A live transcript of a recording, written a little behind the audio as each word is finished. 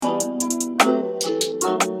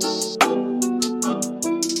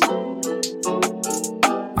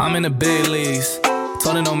I'm in the big leagues,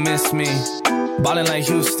 told her don't miss me. Ballin' like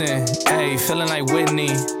Houston, ayy, feeling like Whitney.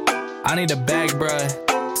 I need a bag,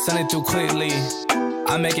 bruh, send it through quickly.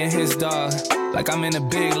 I'm making his dog, like I'm in the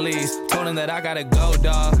big leagues. Told him that I gotta go,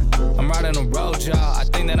 dog. I'm riding the road, y'all. I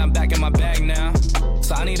think that I'm back in my bag now.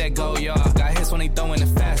 So I need that go, y'all. Got hits when he throwing the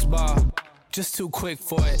fastball. Just too quick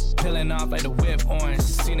for it, peeling off like the whip orange.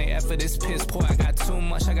 Seen they effort, this piss poor. I got too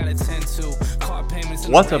much, I gotta tend to. Car payments.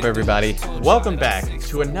 What's up, everybody? Welcome back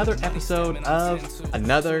to another episode of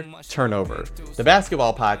Another Turnover, the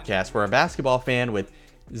basketball podcast where a basketball fan with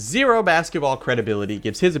zero basketball credibility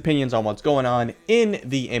gives his opinions on what's going on in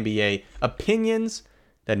the NBA. Opinions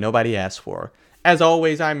that nobody asked for. As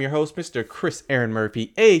always, I'm your host, Mr. Chris Aaron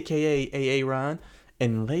Murphy, aka AA Ron.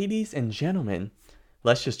 And ladies and gentlemen,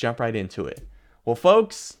 let's just jump right into it. Well,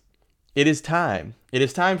 folks, it is time. It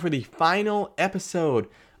is time for the final episode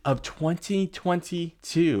of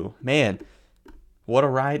 2022. Man, what a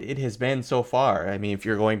ride it has been so far. I mean, if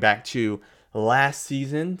you're going back to last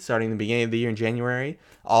season, starting the beginning of the year in January,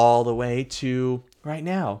 all the way to right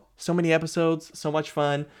now. So many episodes, so much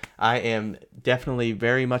fun. I am definitely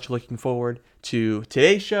very much looking forward to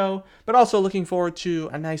today's show, but also looking forward to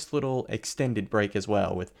a nice little extended break as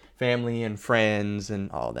well with family and friends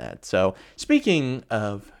and all that. So speaking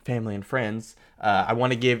of family and friends, I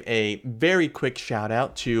want to give a very quick shout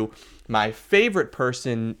out to my favorite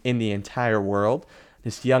person in the entire world,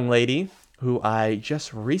 this young lady who I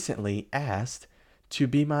just recently asked to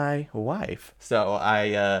be my wife. So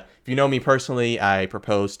if you know me personally, I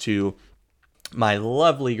proposed to my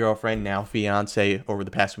lovely girlfriend, now fiance, over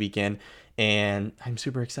the past weekend, and I'm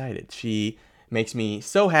super excited. She makes me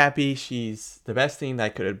so happy. She's the best thing that I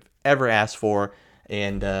could have ever asked for,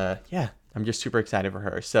 and I'm just super excited for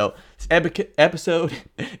her. So this episode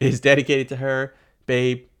is dedicated to her.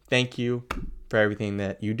 Babe, thank you for everything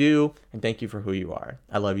that you do, and thank you for who you are.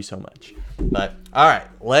 I love you so much. But all right,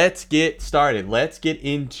 let's get started. Let's get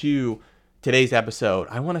into today's episode.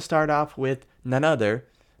 I want to start off with none other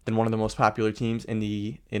than one of the most popular teams in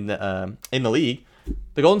the league,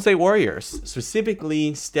 the Golden State Warriors,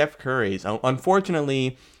 specifically Steph Curry's.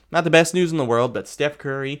 Unfortunately, not the best news in the world, but Steph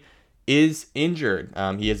Curry is injured.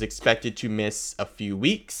 He is expected to miss a few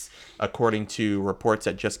weeks, according to reports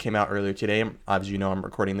that just came out earlier today. As you know, I'm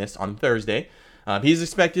recording this on Thursday. He's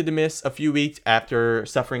expected to miss a few weeks after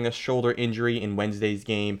suffering a shoulder injury in Wednesday's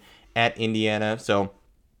game at Indiana. So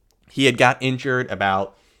he had got injured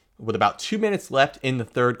with about 2 minutes left in the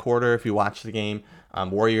third quarter. If you watch the game,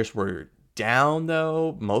 Warriors were down,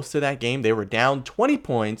 though, most of that game. They were down 20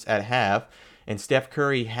 points at half, and Steph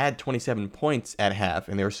Curry had 27 points at half,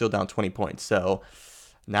 and they were still down 20 points. So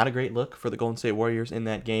not a great look for the Golden State Warriors in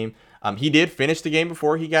that game. He did finish the game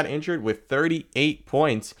before he got injured with 38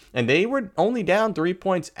 points, and they were only down 3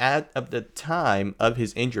 points at the time of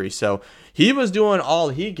his injury. So he was doing all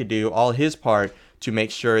he could do, all his part, to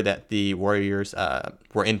make sure that the Warriors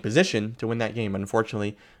were in position to win that game.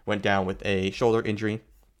 Unfortunately, went down with a shoulder injury.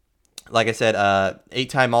 Like I said,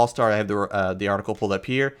 8-time All-Star. I have the article pulled up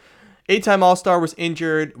here. 8-time All-Star was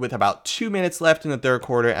injured with about 2 minutes left in the third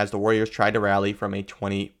quarter as the Warriors tried to rally from a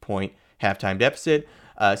 20-point halftime deficit.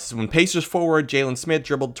 So when Pacers forward Jalen Smith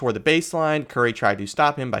dribbled toward the baseline, Curry tried to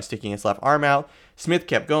stop him by sticking his left arm out. Smith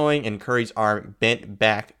kept going, and Curry's arm bent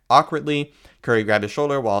back awkwardly. Curry grabbed his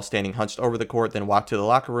shoulder while standing hunched over the court, then walked to the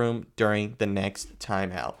locker room during the next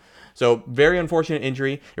timeout. So very unfortunate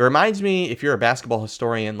injury. It reminds me, if you're a basketball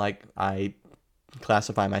historian like I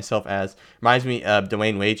classify myself as, reminds me of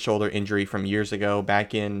Dwayne Wade's shoulder injury from years ago,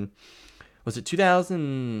 back in, was it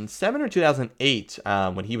 2007 or 2008,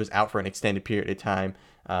 when he was out for an extended period of time.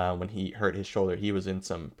 When he hurt his shoulder, he was in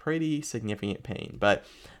some pretty significant pain. But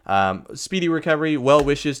speedy recovery, well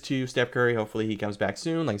wishes to Steph Curry. Hopefully he comes back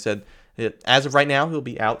soon. Like I said, as of right now, he'll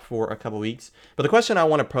be out for a couple weeks. But the question I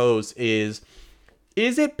want to pose is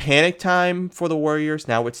it panic time for the Warriors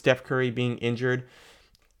now with Steph Curry being injured?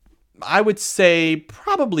 I would say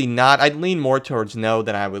probably not. I'd lean more towards no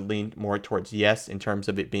than I would lean more towards yes in terms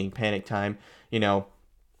of it being panic time. You know,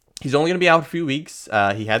 he's only going to be out a few weeks.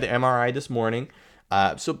 He had the MRI this morning.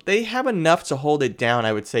 So they have enough to hold it down,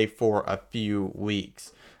 I would say, for a few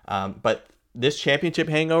weeks. But this championship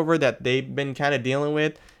hangover that they've been kind of dealing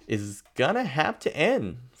with is going to have to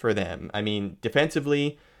end for them. I mean,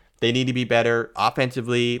 defensively, they need to be better.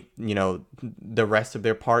 Offensively, you know, the rest of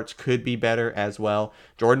their parts could be better as well.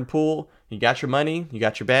 Jordan Poole, you got your money, you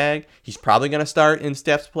got your bag. He's probably going to start in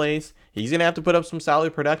Steph's place. He's going to have to put up some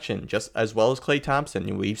solid production, just as well as Klay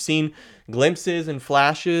Thompson. We've seen glimpses and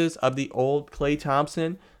flashes of the old Klay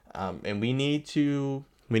Thompson, and we need to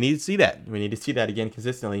see that. We need to see that again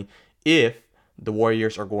consistently if the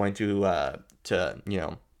Warriors are going to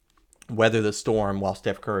weather the storm while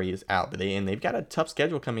Steph Curry is out. But they've got a tough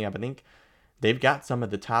schedule coming up. I think they've got some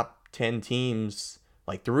of the top 10 teams,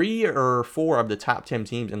 like 3 or 4 of the top 10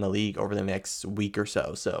 teams in the league over the next week or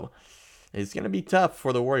so. So it's going to be tough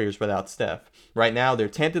for the Warriors without Steph. Right now, they're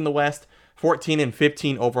 10th in the West,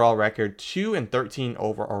 14-15 overall record, 2-13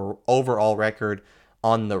 overall record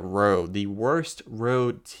on the road. The worst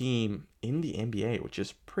road team in the NBA, which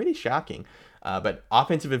is pretty shocking. But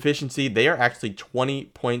offensive efficiency, they are actually 20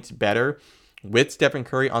 points better with Stephen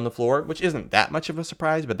Curry on the floor, which isn't that much of a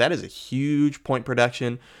surprise, but that is a huge point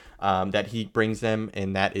production that he brings them,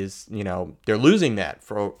 and that is, they're losing that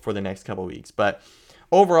for the next couple weeks. But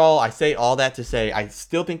overall, I say all that to say I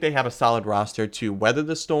still think they have a solid roster to weather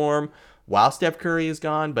the storm while Steph Curry is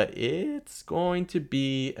gone, but it's going to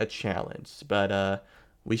be a challenge. But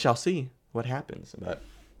we shall see what happens. But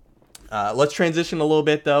let's transition a little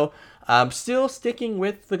bit, though. Still sticking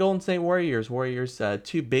with the Golden State Warriors. Warriors,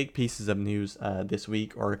 2 big pieces of news this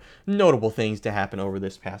week, or notable things to happen over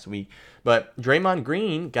this past week. But Draymond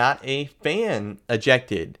Green got a fan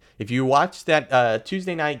ejected. If you watched that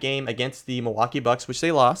Tuesday night game against the Milwaukee Bucks, which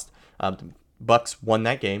they lost, the Bucks won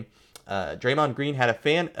that game. Draymond Green had a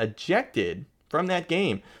fan ejected from that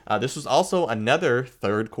game. This was also another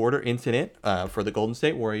third quarter incident for the Golden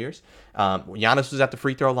State Warriors. Giannis was at the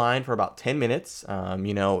free throw line for about 10 minutes. I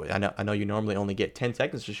know you normally only get 10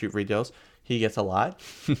 seconds to shoot free throws. He gets a lot.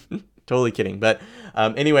 Totally kidding. But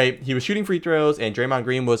anyway, he was shooting free throws, and Draymond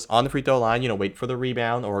Green was on the free throw line, waiting for the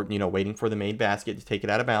rebound, or, waiting for the made basket to take it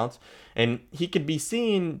out of bounds. And he could be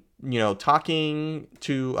seen, talking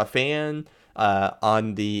to a fan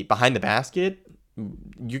behind the basket.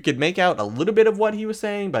 You could make out a little bit of what he was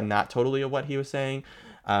saying, but not totally of what he was saying.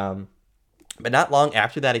 But not long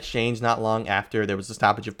after that exchange, not long after, there was a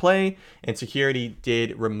stoppage of play, and security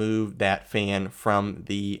did remove that fan from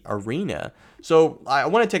the arena. So I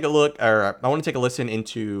want to take a listen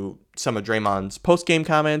into some of Draymond's post-game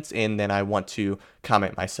comments, and then I want to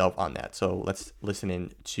comment myself on that. So let's listen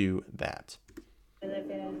in to that. And that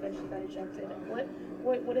fan eventually got ejected.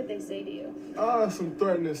 What did they say to you? Some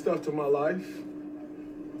threatening stuff to my life.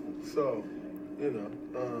 So,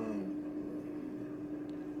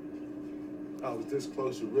 I was this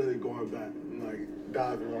close to really going back and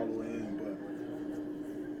diving all the way in, but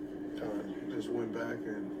kind of just went back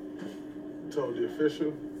and told the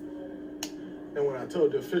official. And when I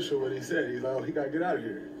told the official what he said, he's like, "Oh, he got to get out of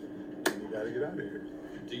here. You got to get out of here."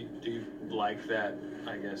 Do you like that?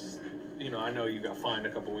 I guess I know you got fined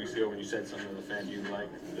a couple weeks ago when you said something to the fan. Do you like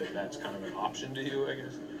that? That's kind of an option to you, I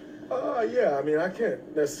guess. Yeah, I mean, I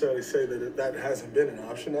can't necessarily say that that hasn't been an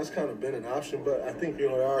option. That's kind of been an option, but I think,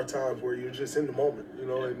 there are times where you're just in the moment,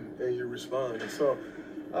 and you respond. And so,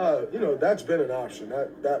 that's been an option.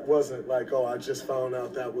 That wasn't like, oh, I just found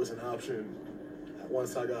out that was an option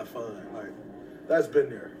once I got fined. That's been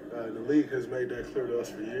there. The league has made that clear to us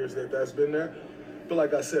for years that that's been there. But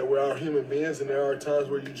like I said, we are human beings, and there are times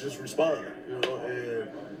where you just respond, and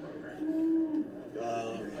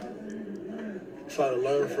try to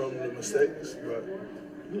learn from the mistakes. But,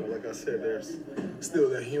 like I said, there's still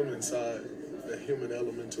that human side, that human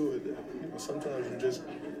element to it. That, sometimes you're just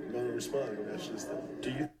going to respond, and that's just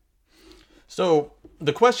that. So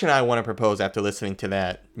the question I want to propose after listening to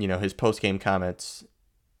that, his post-game comments,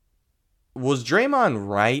 was Draymond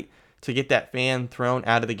right to get that fan thrown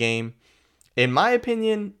out of the game? In my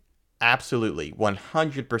opinion, absolutely.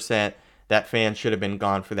 100% that fan should have been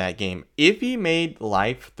gone for that game. If he made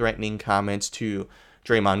life-threatening comments to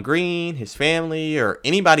Draymond Green, his family, or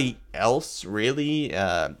anybody else really,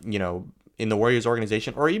 in the Warriors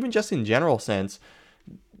organization, or even just in general sense,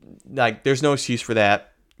 there's no excuse for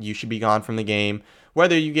that. You should be gone from the game.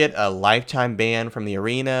 Whether you get a lifetime ban from the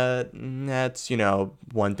arena, that's,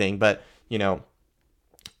 one thing. But,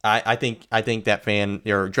 I think that fan,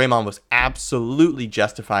 or Draymond, was absolutely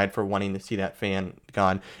justified for wanting to see that fan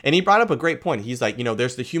gone. And he brought up a great point. He's like,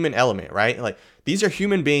 there's the human element, right? These are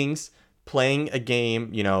human beings playing a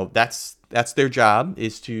game. That's their job,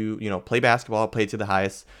 is to, play basketball, play to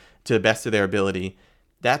the best of their ability.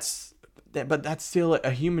 But that's still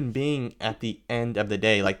a human being at the end of the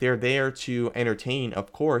day. They're there to entertain,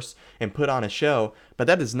 of course, and put on a show, but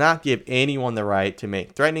that does not give anyone the right to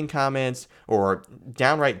make threatening comments or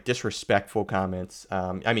downright disrespectful comments.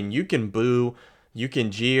 You can boo, you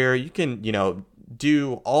can jeer, you can,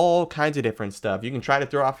 do all kinds of different stuff. You can try to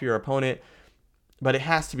throw off your opponent, but it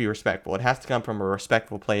has to be respectful. It has to come from a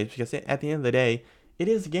respectful place, because at the end of the day, it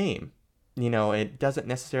is a game. It doesn't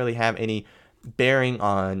necessarily have any bearing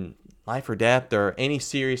on life or death or any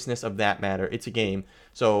seriousness of that matter. It's a game.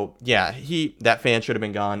 So yeah, that fan should have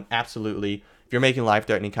been gone. Absolutely. If you're making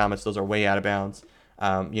life-threatening comments, those are way out of bounds.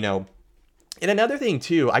 And another thing,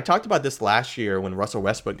 too, I talked about this last year when Russell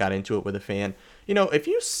Westbrook got into it with a fan. If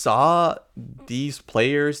you saw these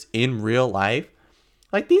players in real life,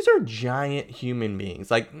 like, these are giant human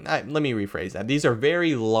beings. Like, let me rephrase that. These are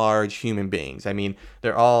very large human beings. I mean,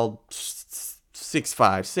 they're all 6'5",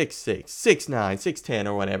 6'6", 6'9", 6'10",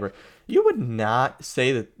 or whatever. You would not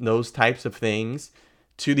say those types of things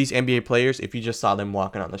to these NBA players if you just saw them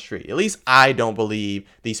walking on the street. At least I don't believe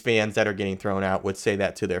these fans that are getting thrown out would say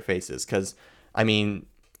that to their faces, because, I mean,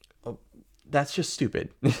 that's just stupid.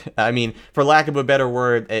 I mean, for lack of a better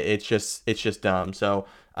word, it's just dumb. So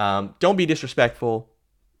don't be disrespectful.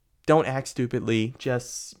 Don't act stupidly.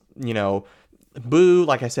 Just, boo,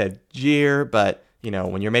 like I said, jeer. But,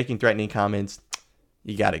 when you're making threatening comments,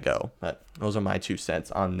 you got to go. But those are my 2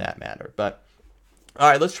 cents on that matter. But all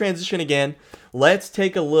right, let's transition again. Let's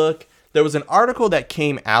take a look. There was an article that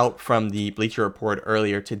came out from the Bleacher Report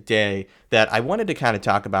earlier today that I wanted to kind of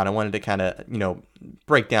talk about. I wanted to kind of,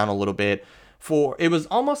 break down a little bit. It was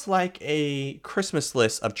almost like a Christmas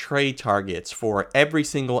list of trade targets for every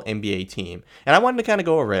single NBA team. And I wanted to kind of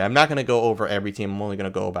go over it. I'm not going to go over every team. I'm only going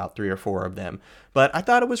to go about 3 or 4 of them. But I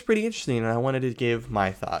thought it was pretty interesting, and I wanted to give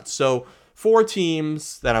my thoughts. So 4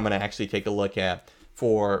 teams that I'm going to actually take a look at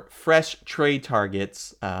for fresh trade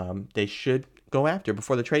targets they should go after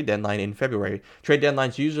before the trade deadline in February. Trade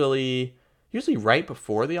deadline's usually right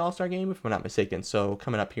before the All-Star game, if I'm not mistaken. So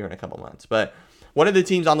coming up here in a couple months. But one of the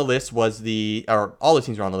teams on the list all the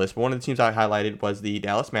teams are on the list, but one of the teams I highlighted was the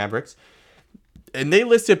Dallas Mavericks. And they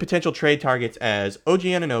listed potential trade targets as OG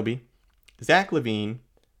Anunoby, Zach LaVine,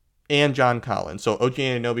 and John Collins. So OG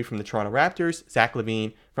Anunoby from the Toronto Raptors, Zach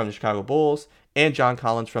LaVine from the Chicago Bulls, and John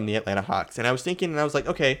Collins from the Atlanta Hawks. And I was thinking, and I was like,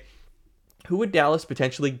 okay, who would Dallas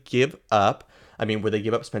potentially give up? I mean, would they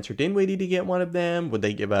give up Spencer Dinwiddie to get one of them? Would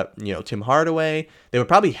they give up, Tim Hardaway? They would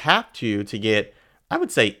probably have to get, I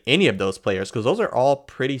would say, any of those players, because those are all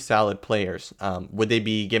pretty solid players. Would they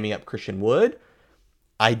be giving up Christian Wood?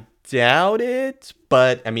 I doubt it,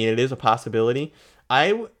 but, I mean, it is a possibility.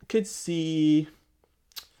 I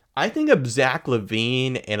think a Zach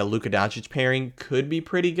LaVine and a Luka Doncic pairing could be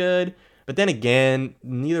pretty good. But then again,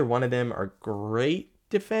 neither one of them are great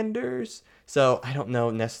defenders. So I don't know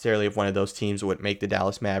necessarily if one of those teams would make the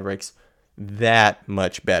Dallas Mavericks that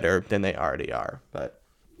much better than they already are. But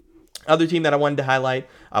other team that I wanted to highlight,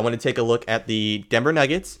 I want to take a look at the Denver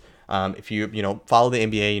Nuggets. If you follow the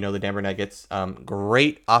NBA, the Denver Nuggets,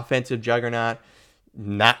 great offensive juggernaut.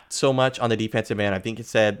 Not so much on the defensive end. I think it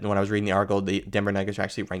said when I was reading the article, the Denver Nuggets are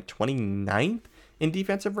actually ranked 29th in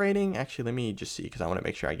defensive rating. Actually, let me just see, because I want to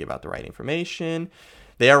make sure I give out the right information.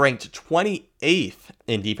 They are ranked 28th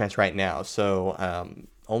in defense right now. So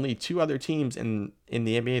only 2 other teams in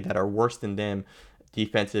the NBA that are worse than them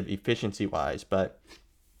defensive efficiency wise. But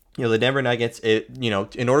the Denver Nuggets,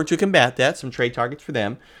 in order to combat that, some trade targets for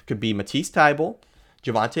them could be Matisse Thybulle,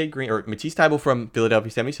 Javonte Green, or Matisse Thybulle from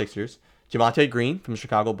Philadelphia 76ers, Javonte Green from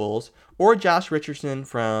Chicago Bulls, or Josh Richardson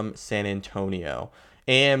from San Antonio.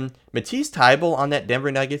 And Matisse Thybulle on that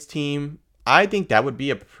Denver Nuggets team, I think that would be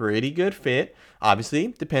a pretty good fit. Obviously,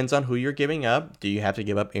 depends on who you're giving up. Do you have to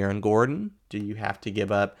give up Aaron Gordon? Do you have to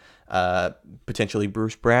give up potentially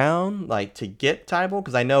Bruce Brown, to get Thybulle?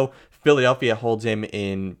 Because I know Philadelphia holds him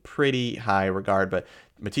in pretty high regard, but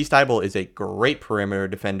Matisse Thybulle is a great perimeter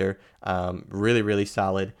defender, really, really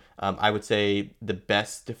solid. I would say the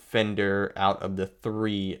best defender out of the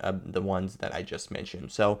 3 of the ones that I just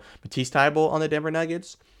mentioned. So Matisse Thybulle on the Denver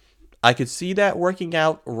Nuggets, I could see that working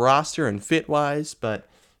out roster and fit-wise, but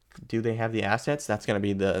do they have the assets? That's going to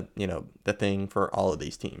be the thing for all of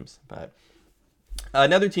these teams. But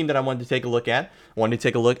another team that I wanted to take a look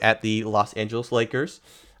at, the Los Angeles Lakers.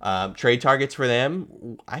 Trade targets for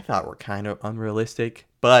them, I thought were kind of unrealistic.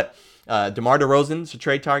 But DeMar DeRozan's a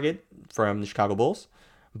trade target from the Chicago Bulls.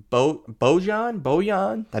 Bojan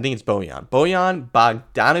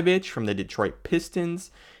Bogdanovic from the Detroit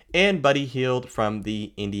Pistons. And Buddy Hield from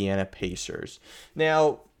the Indiana Pacers.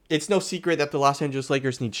 Now, it's no secret that the Los Angeles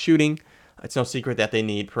Lakers need shooting. It's no secret that they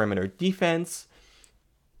need perimeter defense.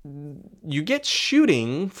 You get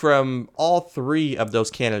shooting from all 3 of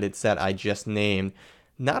those candidates that I just named.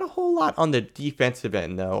 Not a whole lot on the defensive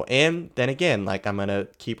end, though. And then again, I'm going to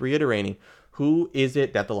keep reiterating, who is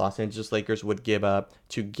it that the Los Angeles Lakers would give up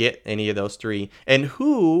to get any of those 3? And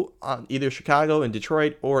who, either Chicago and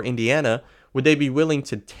Detroit or Indiana, would they be willing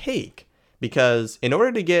to take? Because in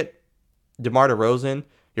order to get DeMar DeRozan,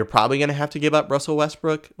 you're probably going to have to give up Russell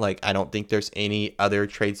Westbrook. I don't think there's any other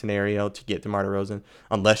trade scenario to get DeMar DeRozan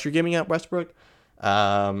unless you're giving up Westbrook.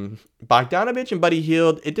 Bogdanovic and Buddy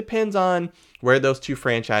Hield, it depends on where those 2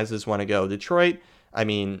 franchises want to go. Detroit, I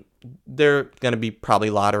mean, they're going to be probably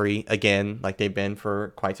lottery again, like they've been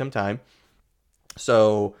for quite some time.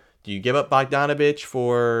 So do you give up Bogdanovich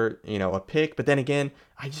for, a pick? But then again,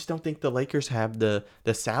 I just don't think the Lakers have the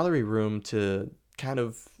salary room to kind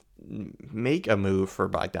of make a move for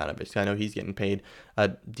Bogdanovich. I know he's getting paid a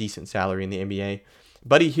decent salary in the NBA.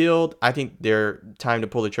 Buddy Hield, I think they're time to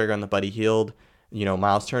pull the trigger on the Buddy Hield.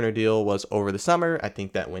 Miles Turner deal was over the summer. I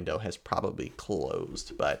think that window has probably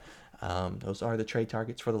closed. But those are the trade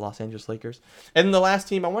targets for the Los Angeles Lakers. And the last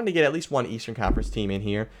team, I wanted to get at least one Eastern Conference team in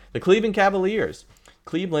here. The Cleveland Cavaliers.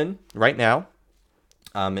 Cleveland, right now,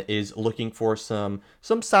 is looking for some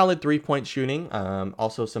solid three-point shooting.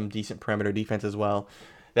 Also some decent perimeter defense as well.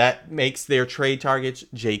 That makes their trade targets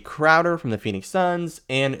Jay Crowder from the Phoenix Suns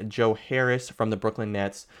and Joe Harris from the Brooklyn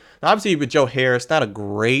Nets. Now, obviously, with Joe Harris, not a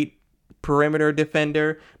great perimeter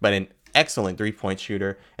defender, but an excellent three-point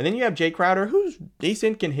shooter. And then you have Jay Crowder, who's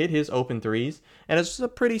decent, can hit his open threes, and is a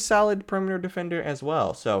pretty solid perimeter defender as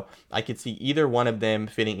well. So I could see either one of them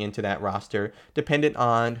fitting into that roster, dependent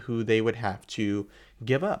on who they would have to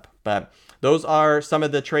give up. But those are some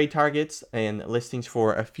of the trade targets and listings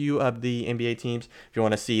for a few of the NBA teams. If you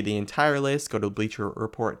want to see the entire list, go to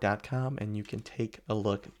BleacherReport.com and you can take a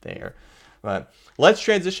look there. But let's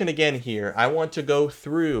transition again here. I want to go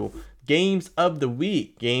through games of the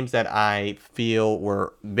week, games that I feel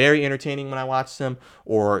were very entertaining when I watched them,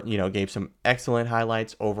 or gave some excellent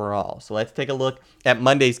highlights overall. So let's take a look at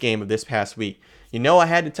Monday's game of this past week. I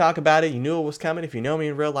had to talk about it. You knew it was coming if you know me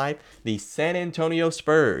in real life. The San Antonio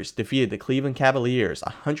Spurs defeated the Cleveland Cavaliers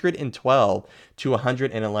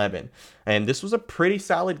 112-111. And this was a pretty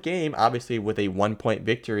solid game, obviously with a 1-point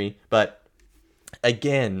victory. But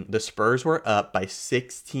again, the Spurs were up by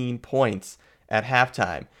 16 points at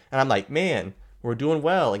halftime. And I'm like, man, we're doing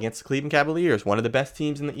well against the Cleveland Cavaliers, one of the best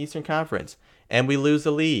teams in the Eastern Conference. And we lose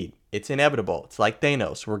the lead. It's inevitable. It's like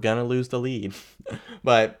Thanos. We're going to lose the lead.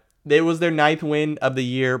 But it was their 9th win of the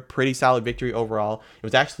year. Pretty solid victory overall. It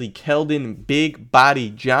was actually Keldon Big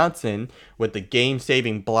Body Johnson with the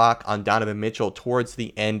game-saving block on Donovan Mitchell towards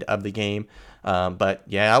the end of the game. But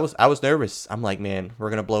yeah, I was nervous. I'm like, man,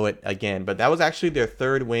 we're gonna blow it again. But that was actually their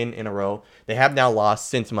 3rd win in a row. They have now lost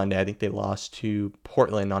since Monday. I think they lost to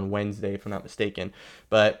Portland on Wednesday, if I'm not mistaken.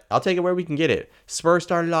 But I'll take it where we can get it. Spurs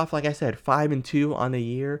started off, like I said, 5-2 on the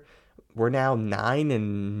year. We're now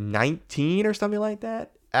 9-19 or something like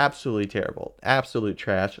that. Absolutely terrible. Absolute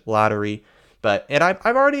trash. Lottery. And I've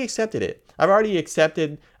already accepted it. I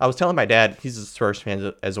was telling my dad, he's a Spurs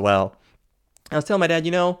fan as well. I was telling my dad,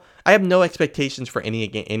 I have no expectations for any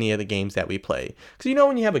of the games that we play. Because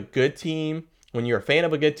when you have a good team, when you're a fan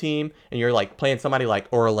of a good team, and you're like playing somebody like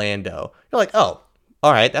Orlando, you're like, oh,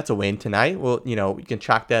 all right, that's a win tonight. Well, we can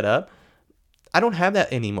chalk that up. I don't have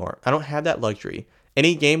that anymore. I don't have that luxury.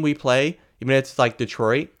 Any game we play, even if it's like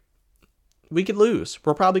Detroit, we could lose.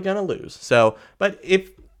 We're probably going to lose. So, but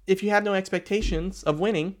if you have no expectations of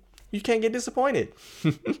winning, you can't get disappointed.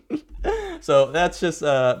 So that's just,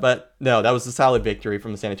 but no, that was a solid victory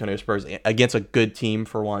from the San Antonio Spurs against a good team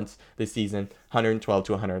for once this season,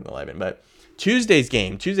 112-111. But Tuesday's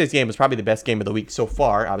game was probably the best game of the week so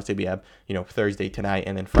far. Obviously, we have, Thursday tonight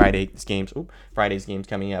and then Friday's games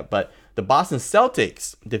coming up. But the Boston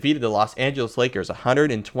Celtics defeated the Los Angeles Lakers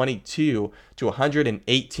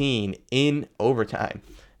 122-118 in overtime.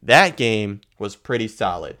 That game was pretty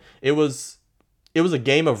solid. It was a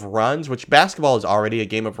game of runs, which basketball is already a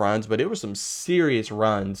game of runs, but it was some serious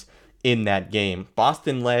runs in that game.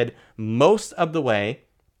 Boston led most of the way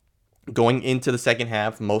going into the second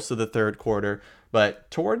half, most of the third quarter.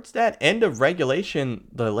 But towards that end of regulation,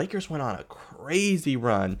 the Lakers went on a crazy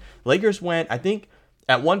run. Lakers went, I think,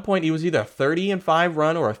 at one point, it was either a 30-5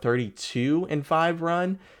 run or a 32-5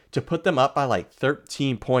 run to put them up by like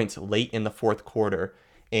 13 points late in the fourth quarter.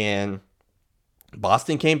 And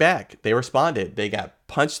Boston came back. They responded. They got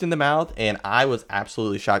punched in the mouth, and I was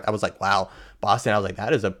absolutely shocked. I was like, wow, Boston. I was like,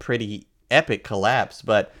 that is a pretty epic collapse.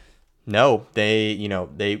 But no,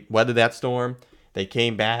 they weathered that storm. They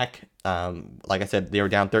came back. Like I said, they were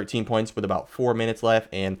down 13 points with about 4 minutes left,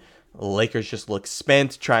 and Lakers just looked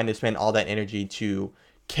spent, trying to spend all that energy to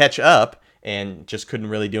catch up, and just couldn't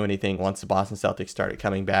really do anything once the Boston Celtics started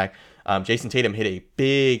coming back. Jason Tatum hit a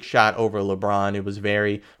big shot over LeBron. It was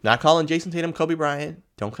not calling Jason Tatum Kobe Bryant,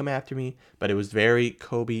 don't come after me, but it was very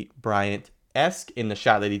Kobe Bryant-esque in the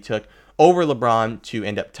shot that he took over LeBron to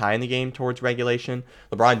end up tying the game towards regulation.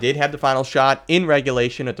 LeBron did have the final shot in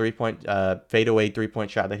regulation, a fadeaway three-point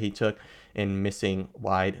shot that he took and missing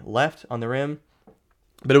wide left on the rim.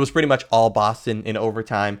 But it was pretty much all Boston in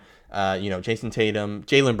overtime. Jason Tatum,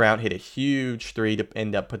 Jaylen Brown hit a huge three to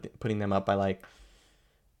end up putting them up by like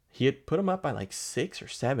he had put them up by like 6 or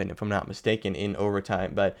 7, if I'm not mistaken, in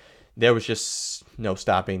overtime. But there was just no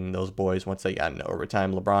stopping those boys once they got into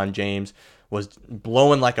overtime. LeBron James was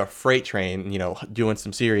blowing like a freight train, doing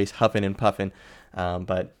some serious huffing and puffing.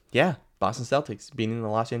 But yeah, Boston Celtics beating the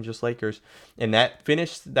Los Angeles Lakers. And that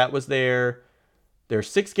was their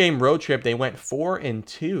 6-game road trip. They went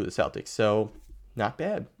 4-2, the Celtics. So not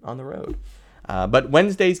bad on the road. But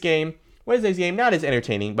Wednesday's game, not as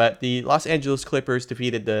entertaining, but the Los Angeles Clippers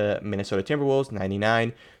defeated the Minnesota Timberwolves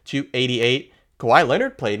 99-88. Kawhi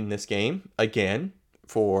Leonard played in this game again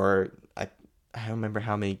for, I don't remember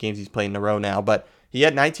how many games he's played in a row now, but he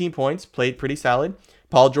had 19 points, played pretty solid.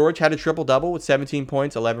 Paul George had a triple-double with 17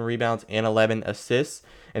 points, 11 rebounds, and 11 assists,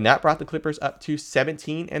 and that brought the Clippers up to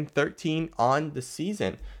 17-13 on the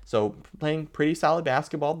season. So playing pretty solid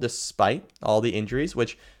basketball despite all the injuries,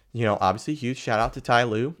 which, obviously huge shout out to Ty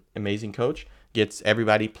Lue, amazing coach, gets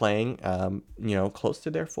everybody playing, close to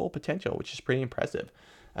their full potential, which is pretty impressive.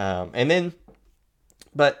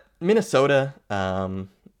 But Minnesota,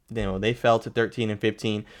 they fell to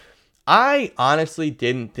 13-15. I honestly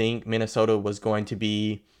didn't think Minnesota was going to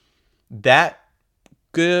be that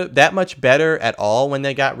good, that much better at all when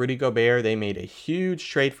they got Rudy Gobert. They made a huge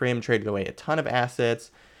trade for him, traded away a ton of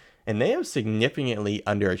assets, and they have significantly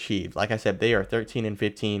underachieved. Like I said, they are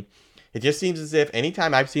 13-15. It just seems as if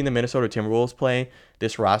anytime I've seen the Minnesota Timberwolves play,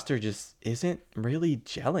 this roster just isn't really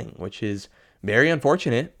gelling, which is very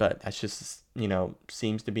unfortunate, but that's just,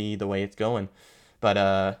 seems to be the way it's going. But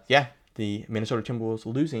the Minnesota Timberwolves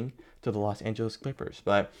losing to the Los Angeles Clippers.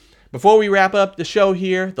 But before we wrap up the show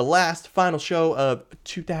here, the final show of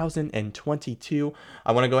 2022,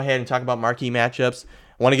 I want to go ahead and talk about marquee matchups.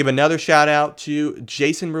 I want to give another shout out to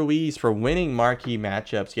Jason Ruiz for winning marquee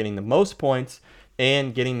matchups, getting the most points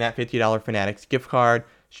and getting that $50 Fanatics gift card.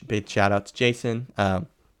 Big shout out to Jason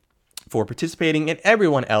for participating, and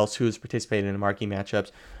everyone else who's participated in the marquee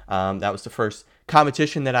matchups. That was the first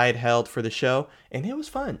competition that I had held for the show, and it was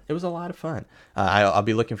fun. It was a lot of fun. I'll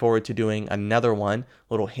be looking forward to doing another one.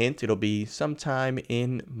 Little hint, it'll be sometime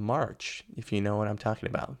in March, if you know what I'm talking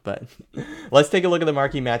about. But let's take a look at the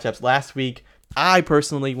marquee matchups. Last week, I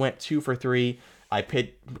personally went 2 for 3. I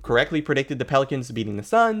correctly predicted the Pelicans beating the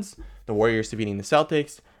Suns, the Warriors to beating the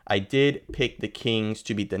Celtics. I did pick the Kings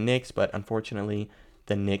to beat the Knicks, but unfortunately,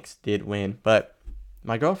 the Knicks did win. But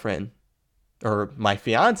my girlfriend, or my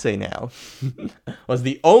fiance now, was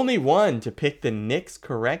the only one to pick the Knicks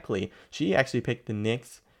correctly. She actually picked the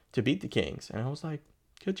Knicks to beat the Kings. And I was like,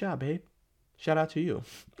 good job, babe. Shout out to you.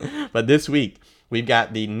 But this week, we've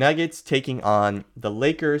got the Nuggets taking on the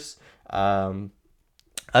Lakers. I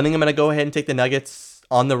think I'm going to go ahead and take the Nuggets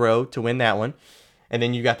on the road to win that one. And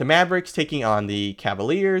then you got the Mavericks taking on the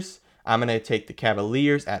Cavaliers. I'm going to take the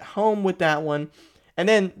Cavaliers at home with that one. And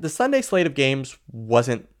then the Sunday slate of games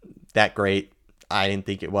wasn't that great. I didn't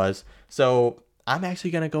think it was. So I'm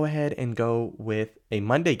actually going to go ahead and go with a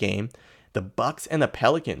Monday game. The Bucks and the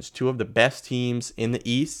Pelicans, two of the best teams in the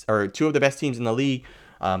East, or two of the best teams in the league.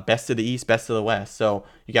 Best of the East, best of the West. So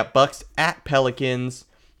you got Bucks at Pelicans.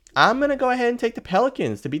 I'm going to go ahead and take the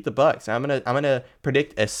Pelicans to beat the Bucks. I'm going to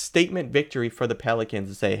predict a statement victory for the Pelicans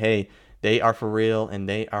and say, hey, they are for real and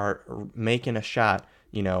they are making a shot,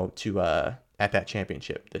 to at that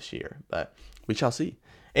championship this year. But we shall see.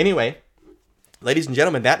 Anyway, ladies and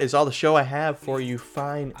gentlemen, that is all the show I have for you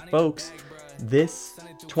fine folks this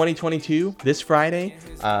 2022, this Friday.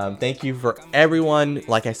 Thank you for everyone,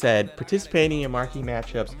 like I said, participating in marquee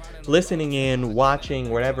matchups, listening in,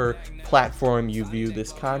 watching, whatever platform you view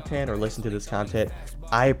this content or listen to this content.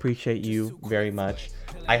 I appreciate you very much.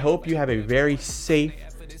 I hope you have a very safe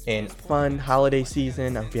and fun holiday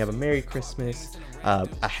season. I hope you have a Merry Christmas,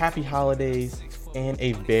 a happy holidays, and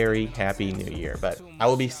a very happy new year. But I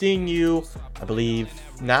will be seeing you, I believe,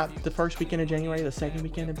 not the first weekend of January, the second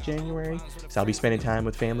weekend of January, because I'll be spending time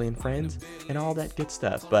with family and friends and all that good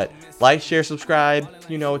stuff. But like, share, subscribe,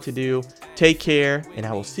 you know what to do. Take care, and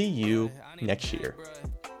I will see you next year.